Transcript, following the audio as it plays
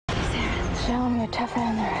Show them you're tougher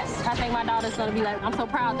than the rest. I think my daughter's going to be like, I'm so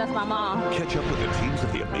proud that's my mom. Catch up with the teams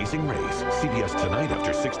of The Amazing Race. CBS Tonight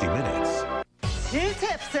after 60 Minutes. 2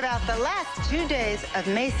 tips about the last 2 days of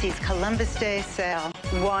Macy's Columbus Day sale.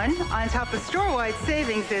 1, on top of store-wide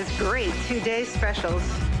savings is great 2-day specials.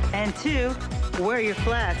 And 2, wear your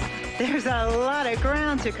flats. There's a lot of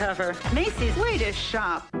ground to cover. Macy's, way to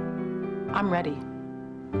shop. I'm ready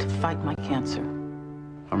to fight my cancer.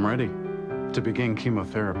 I'm ready to begin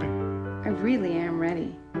chemotherapy. I really am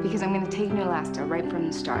ready because I'm going to take Neulasta right from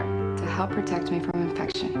the start to help protect me from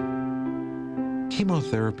infection.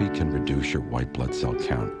 Chemotherapy can reduce your white blood cell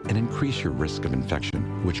count and increase your risk of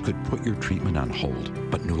infection, which could put your treatment on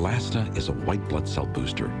hold. But Neulasta is a white blood cell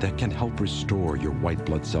booster that can help restore your white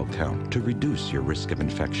blood cell count to reduce your risk of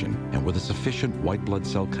infection. And with a sufficient white blood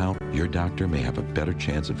cell count, your doctor may have a better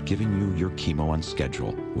chance of giving you your chemo on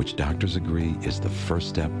schedule, which doctors agree is the first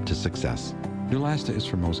step to success. Neulasta is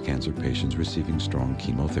for most cancer patients receiving strong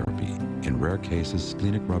chemotherapy. In rare cases,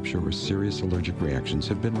 splenic rupture or serious allergic reactions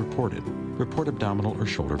have been reported. Report abdominal or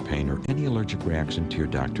shoulder pain or any allergic reaction to your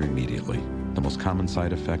doctor immediately. The most common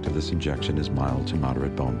side effect of this injection is mild to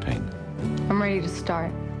moderate bone pain. I'm ready to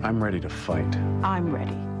start. I'm ready to fight. I'm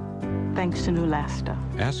ready, thanks to Neulasta.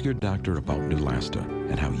 Ask your doctor about Neulasta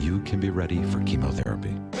and how you can be ready for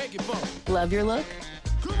chemotherapy. Love your look?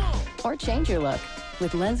 Or change your look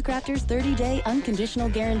with LensCrafters 30-day unconditional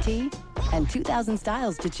guarantee and 2,000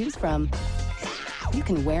 styles to choose from. You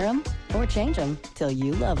can wear them or change them till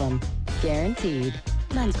you love them. Guaranteed.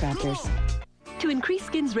 LensCrafters. To increase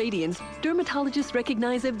skin's radiance, dermatologists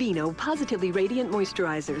recognize Aveeno Positively Radiant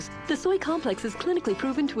Moisturizers. The soy complex is clinically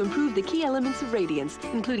proven to improve the key elements of radiance,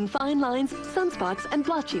 including fine lines, sunspots, and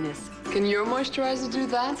blotchiness. Can your moisturizer do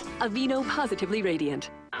that? Aveeno Positively Radiant.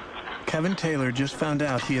 Kevin Taylor just found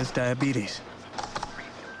out he has diabetes.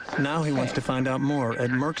 Now he wants to find out more at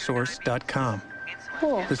merksource.com.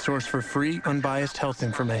 Cool. The source for free, unbiased health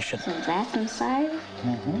information. So that's inside?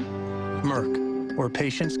 Merck, where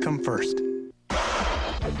patients come first.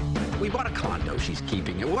 We bought a condo she's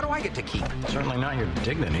keeping. What do I get to keep? Certainly not your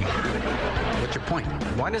dignity. What's your point?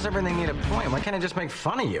 Why does everything need a point? Why can't I just make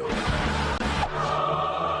fun of you?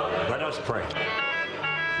 Let us pray.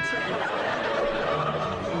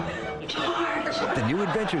 The New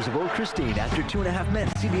Adventures of Old Christine after 2.5 Men.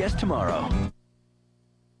 CBS tomorrow.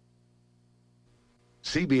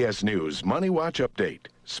 CBS News Money Watch Update,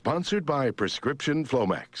 sponsored by Prescription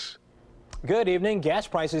Flomax. Good evening. Gas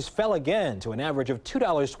prices fell again to an average of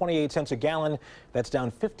 $2.28 a gallon. That's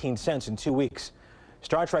down 15 cents in 2 weeks.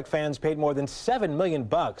 Star Trek fans paid more than $7 million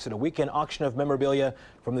at a weekend auction of memorabilia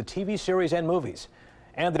from the TV series and movies.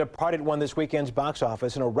 And The Departed won this weekend's box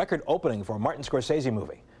office in a record opening for a Martin Scorsese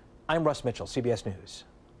movie. I'm Russ Mitchell, CBS News.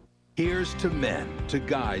 Here's to men, to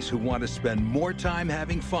guys who want to spend more time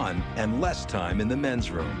having fun and less time in the men's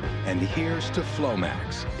room. And here's to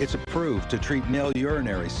Flomax. It's approved to treat male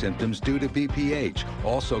urinary symptoms due to BPH,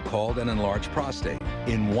 also called an enlarged prostate.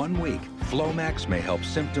 In 1 week, Flomax may help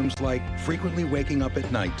symptoms like frequently waking up at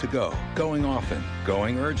night to go, going often,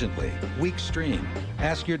 going urgently, weak stream.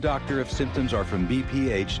 Ask your doctor if symptoms are from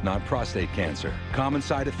BPH, not prostate cancer. Common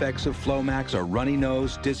side effects of Flomax are runny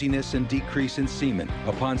nose, dizziness, and decrease in semen.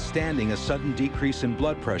 Upon standing, a sudden decrease in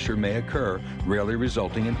blood pressure may occur, rarely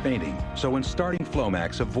resulting in fainting. So when starting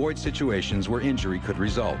Flomax, avoid situations where injury could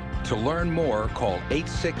result. To learn more, call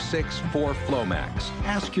 866-4-FLOMAX.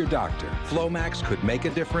 Ask your doctor. Flomax could make a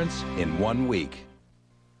difference in 1 week.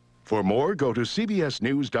 For more, go to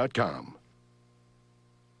cbsnews.com.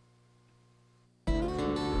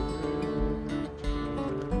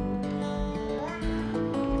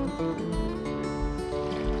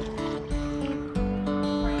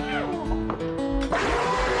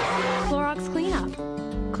 Clorox Cleanup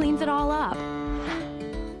cleans it all up.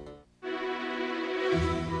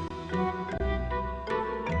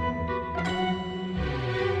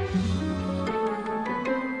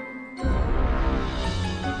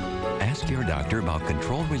 Ask your doctor about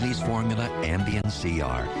controlled release formula Ambien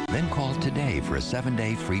CR. Then call today for a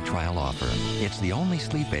 7-day free trial offer. It's the only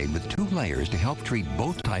sleep aid with 2 layers to help treat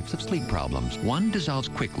both types of sleep problems. One dissolves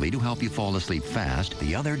quickly to help you fall asleep fast.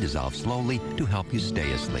 The other dissolves slowly to help you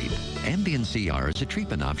stay asleep. Ambien CR is a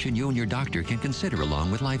treatment option you and your doctor can consider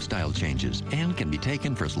along with lifestyle changes and can be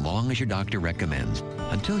taken for as long as your doctor recommends.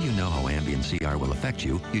 Until you know how Ambien CR will affect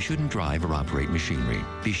you, you shouldn't drive or operate machinery.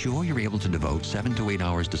 Be sure you're able to devote 7 to 8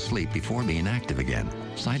 hours to sleep before being active again.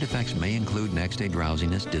 Side effects may include next-day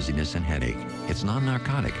drowsiness, dizziness, and headache. It's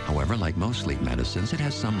non-narcotic. However, like most sleep medicines, it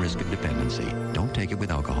has some risk of dependency. Don't take it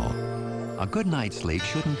with alcohol. A good night's sleep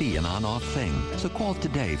shouldn't be an on-off thing. So call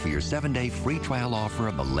today for your 7-day free trial offer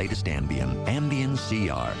of the latest Ambien, Ambien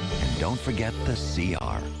CR. And don't forget the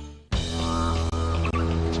CR.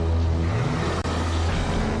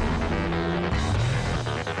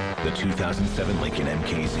 The 2007 Lincoln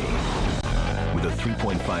MKZ. With a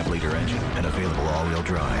 3.5-liter engine and available all-wheel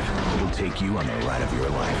drive, it'll take you on the ride of your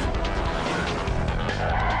life.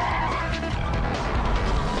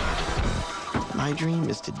 My dream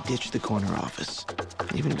is to ditch the corner office,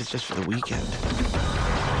 even if it's just for the weekend.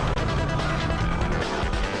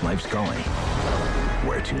 Life's going.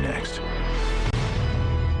 Where to next?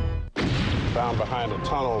 Found behind a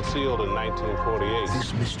tunnel sealed in 1948.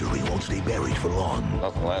 This mystery won't stay buried for long.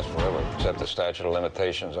 Nothing lasts forever, except the statute of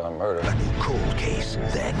limitations on murder. A new cold case,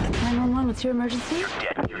 then... 911, what's your emergency? You're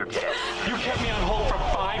dead. You're dead. You kept me on hold for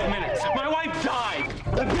 5 minutes. My wife died.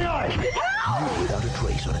 New without a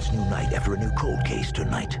trace on its new night after a new cold case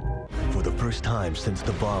tonight. For the first time since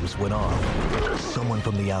the bombs went off, someone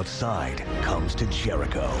from the outside comes to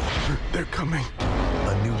Jericho. They're coming.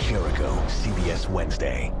 A new Jericho, CBS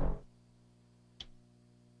Wednesday.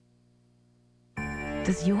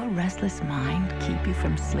 Does your restless mind keep you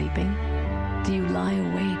from sleeping? Do you lie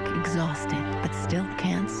awake, exhausted, but still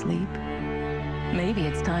can't sleep? Maybe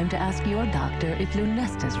it's time to ask your doctor if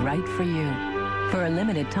Lunesta's right for you. For a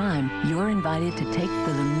limited time, you're invited to take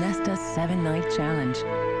the Lunesta 7-Night Challenge.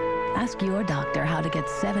 Ask your doctor how to get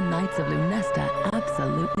 7 nights of Lunesta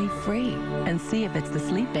absolutely free and see if it's the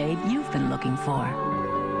sleep aid you've been looking for.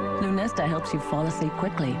 Lunesta helps you fall asleep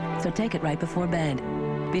quickly, so take it right before bed.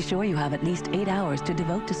 Be sure you have at least 8 hours to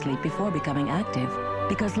devote to sleep before becoming active,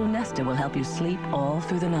 because Lunesta will help you sleep all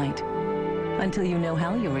through the night. Until you know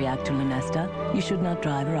how you'll react to Lunesta, you should not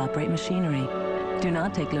drive or operate machinery. Do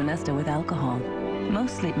not take Lunesta with alcohol.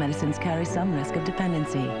 Most sleep medicines carry some risk of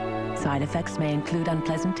dependency. Side effects may include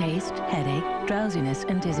unpleasant taste, headache, drowsiness,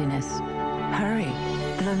 and dizziness. Hurry!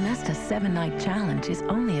 The Lunesta 7-Night Challenge is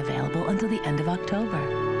only available until the end of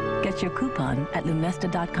October. Get your coupon at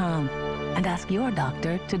lunesta.com. and ask your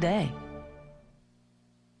doctor today.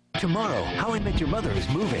 Tomorrow, How I Met Your Mother is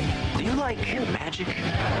moving. Do you like magic?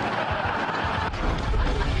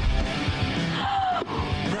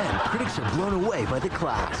 Then, critics are blown away by the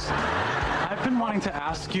class. I've been wanting to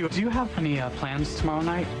ask you, do you have any plans tomorrow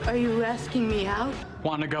night? Are you asking me out?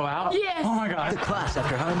 Want to go out? Yes! Oh my God. The Class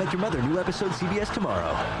after How I Met Your Mother, new episode CBS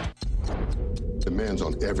tomorrow. The man's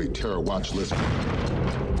on every terror watch list.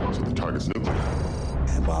 So the target's nuclear.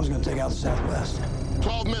 That bomb's gonna take out Southwest.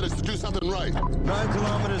 12 minutes to do something right. 9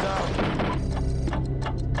 kilometers out.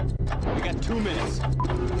 We got 2 minutes.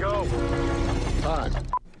 Go. Time.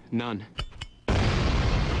 None.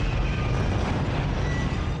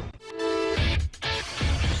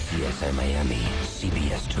 CSI Miami,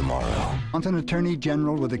 CBS tomorrow. Want an attorney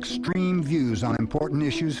general with extreme views on important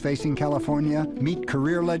issues facing California? Meet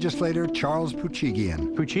career legislator Charles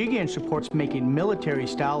Puchigian. Puchigian supports making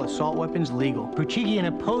military-style assault weapons legal. Puchigian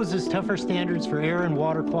opposes tougher standards for air and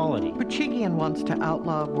water quality. Puchigian wants to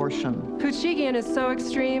outlaw abortion. Puchigian is so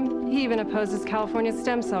extreme, he even opposes California's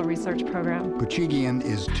stem cell research program. Puchigian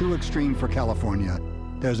is too extreme for California.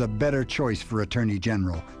 There's a better choice for Attorney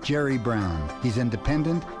General, Jerry Brown. He's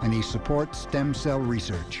independent and he supports stem cell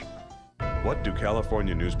research. What do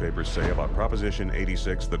California newspapers say about Proposition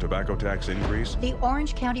 86, the tobacco tax increase? The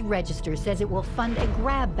Orange County Register says it will fund a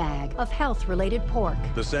grab bag of health-related pork.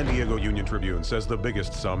 The San Diego Union Tribune says the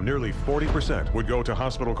biggest sum, nearly 40%, would go to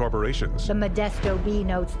hospital corporations. The Modesto Bee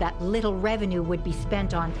notes that little revenue would be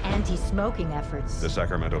spent on anti-smoking efforts. The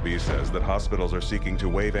Sacramento Bee says that hospitals are seeking to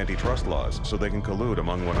waive antitrust laws so they can collude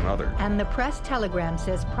among one another. And the Press Telegram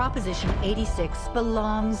says Proposition 86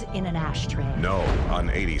 belongs in an ashtray. No on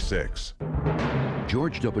 86.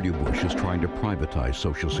 George W. Bush is trying to privatize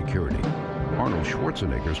Social Security. Arnold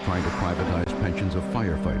Schwarzenegger is trying to privatize pensions of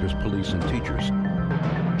firefighters, police, and teachers.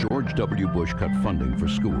 George W. Bush cut funding for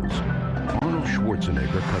schools. Arnold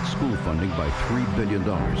Schwarzenegger cut school funding by $3 billion.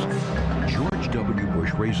 George W.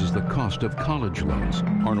 Bush raises the cost of college loans.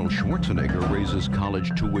 Arnold Schwarzenegger raises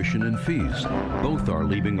college tuition and fees. Both are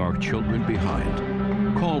leaving our children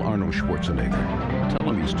behind. Call Arnold Schwarzenegger. Tell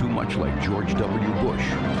him he's too much like George W.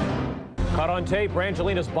 Bush. Caught on tape,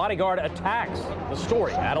 Brangelina's bodyguard attacks. The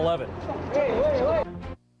story at 11.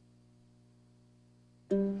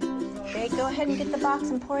 Okay, go ahead and get the box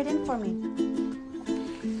and pour it in for me.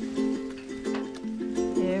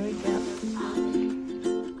 There we go.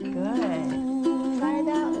 Good. Try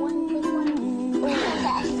that 1 plus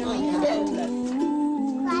 1.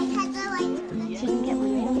 Can you get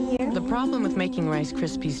one right over here? The problem with making Rice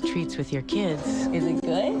Krispies treats with your kids Is it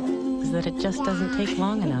good? is that it just doesn't take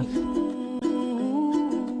long enough.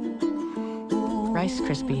 Rice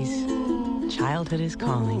Krispies. Childhood is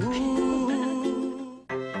calling.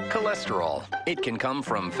 Cholesterol. It can come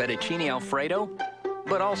from fettuccine Alfredo,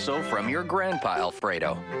 but also from your grandpa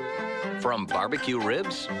Alfredo, from barbecue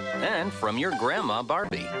ribs, and from your grandma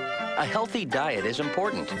Barbie. A healthy diet is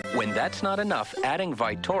important. When that's not enough, adding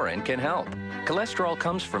Vytorin can help. Cholesterol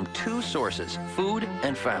comes from two sources, food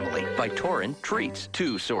and family. Vytorin treats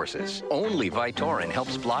two sources. Only Vytorin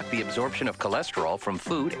helps block the absorption of cholesterol from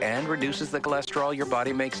food and reduces the cholesterol your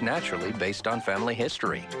body makes naturally based on family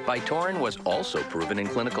history. Vytorin was also proven in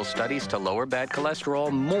clinical studies to lower bad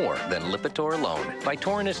cholesterol more than Lipitor alone.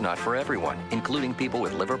 Vytorin is not for everyone, including people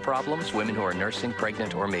with liver problems, women who are nursing,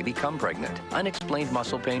 pregnant, or may become pregnant. Unexplained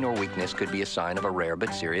muscle pain or weakness could be a sign of a rare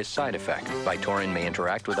but serious side effect. Vytorin may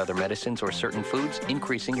interact with other medicines or certain foods,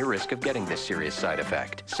 increasing your risk of getting this serious side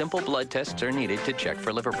effect. Simple blood tests are needed to check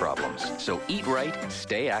for liver problems. So eat right,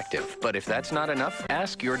 stay active. But if that's not enough,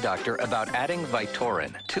 ask your doctor about adding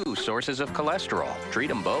Vytorin, two sources of cholesterol. Treat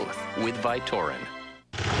them both with Vytorin.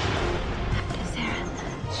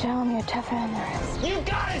 Show them you're tougher than the rest. You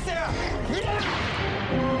got it, Sarah!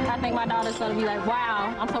 Yeah! I think my daughter's gonna be like,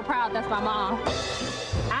 wow, I'm so proud that's my mom.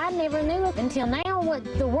 I never knew it until now what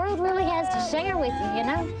the world really has to share with you, you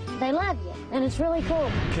know? They love you, and it's really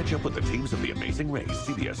cool. Catch up with the teams of The Amazing Race,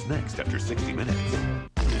 CBS Next after 60 minutes.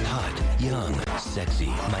 Hot, young,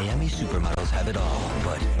 sexy. Miami supermodels have it all,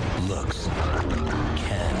 but looks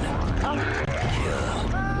can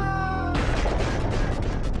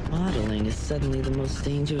kill. Modeling is suddenly the most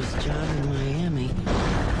dangerous job in Miami.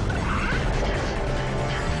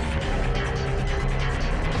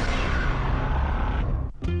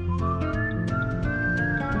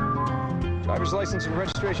 Driver's license and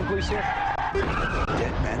registration, please, sir.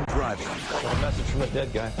 Dead man driving. Got a message from a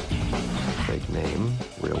dead guy. Fake name,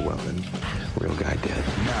 real weapon, real guy dead.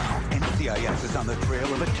 Now, NCIS is on the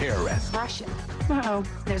trail of a terrorist. Russia. Uh-oh,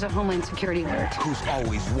 there's a Homeland Security alert. Who's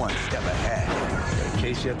always one step ahead. Got a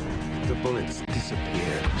case yet? The bullets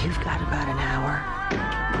disappeared. You've got about an hour.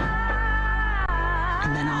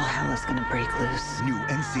 And then all hell is gonna break loose. New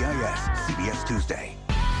NCIS, CBS Tuesday.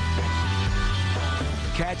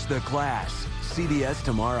 Catch the class. CBS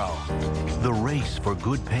tomorrow. The race for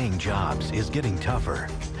good-paying jobs is getting tougher.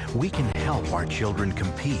 We can help our children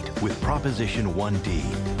compete with Proposition 1D.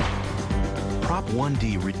 Prop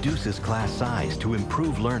 1D reduces class size to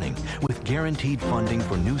improve learning with guaranteed funding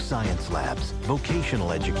for new science labs,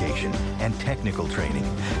 vocational education, and technical training.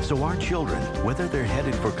 So our children, whether they're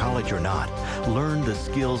headed for college or not, learn the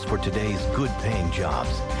skills for today's good-paying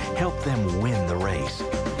jobs. Help them win the race.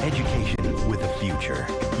 Education with a future.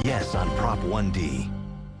 Yes on Prop 1D.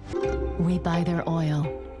 We buy their oil.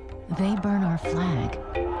 They burn our flag.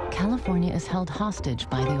 California is held hostage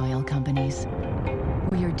by the oil companies.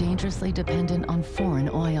 We are dangerously dependent on foreign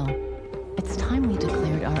oil. It's time we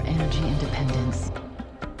declared our energy independence.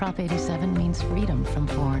 Prop 87 means freedom from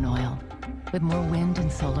foreign oil. With more wind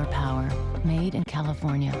and solar power, made in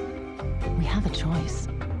California. We have a choice.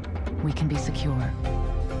 We can be secure.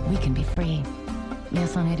 We can be free.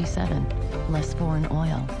 Yes on 87. Less foreign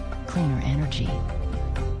oil. Cleaner energy.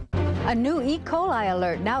 A new E. coli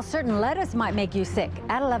alert. Now certain lettuce might make you sick.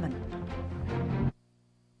 At 11.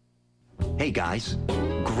 Hey guys,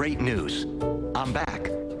 great news. I'm back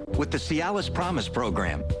with the Cialis Promise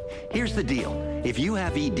program. Here's the deal. If you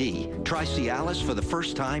have ED, try Cialis for the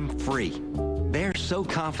first time free. They're so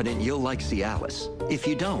confident you'll like Cialis. If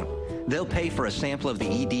you don't, they'll pay for a sample of the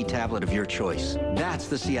ED tablet of your choice. That's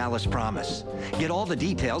the Cialis Promise. Get all the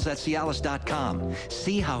details at Cialis.com.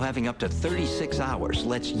 See how having up to 36 hours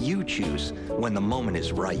lets you choose when the moment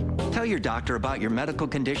is right. Tell your doctor about your medical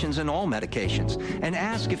conditions and all medications, and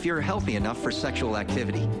ask if you're healthy enough for sexual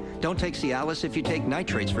activity. Don't take Cialis if you take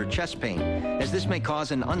nitrates for chest pain, as this may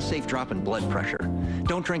cause an unsafe drop in blood pressure.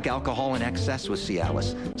 Don't drink alcohol in excess with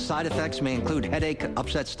Cialis. Side effects may include headache,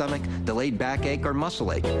 upset stomach, delayed backache, or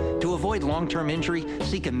muscle ache. To avoid long-term injury,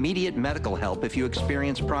 seek immediate medical help if you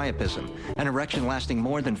experience priapism, an erection lasting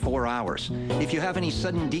more than 4 hours. If you have any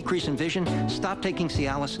sudden decrease in vision, stop taking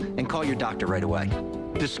Cialis and call your doctor right away.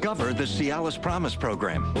 Discover the Cialis Promise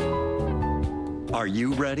program. Are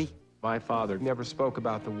you ready? My father never spoke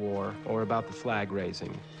about the war or about the flag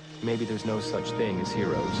raising. Maybe there's no such thing as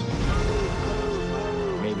heroes.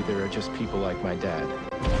 Maybe there are just people like my dad.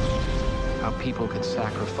 How people could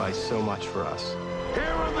sacrifice so much for us. Here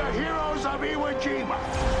are the heroes of Iwo Jima.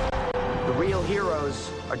 The real heroes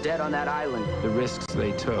are dead on that island. The risks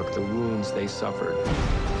they took, the wounds they suffered.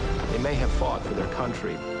 They may have fought for their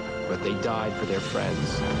country, but they died for their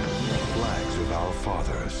friends. Flags of our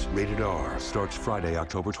fathers. Rated R. Starts Friday,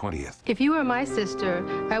 October 20th. If you were my sister,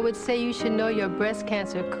 I would say you should know your breast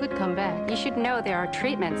cancer could come back. You should know there are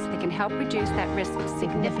treatments that can help reduce that risk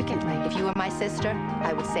significantly. If you were my sister,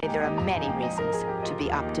 I would say there are many reasons to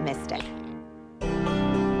be optimistic.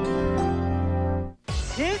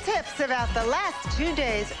 2 tips about the last 2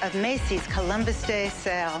 days of Macy's Columbus Day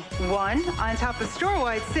sale. 1, on top of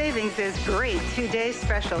store-wide savings, there's great 2-day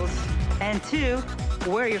specials. And 2,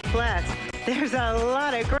 wear your flats. There's a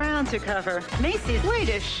lot of ground to cover. Macy's, way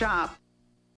to shop.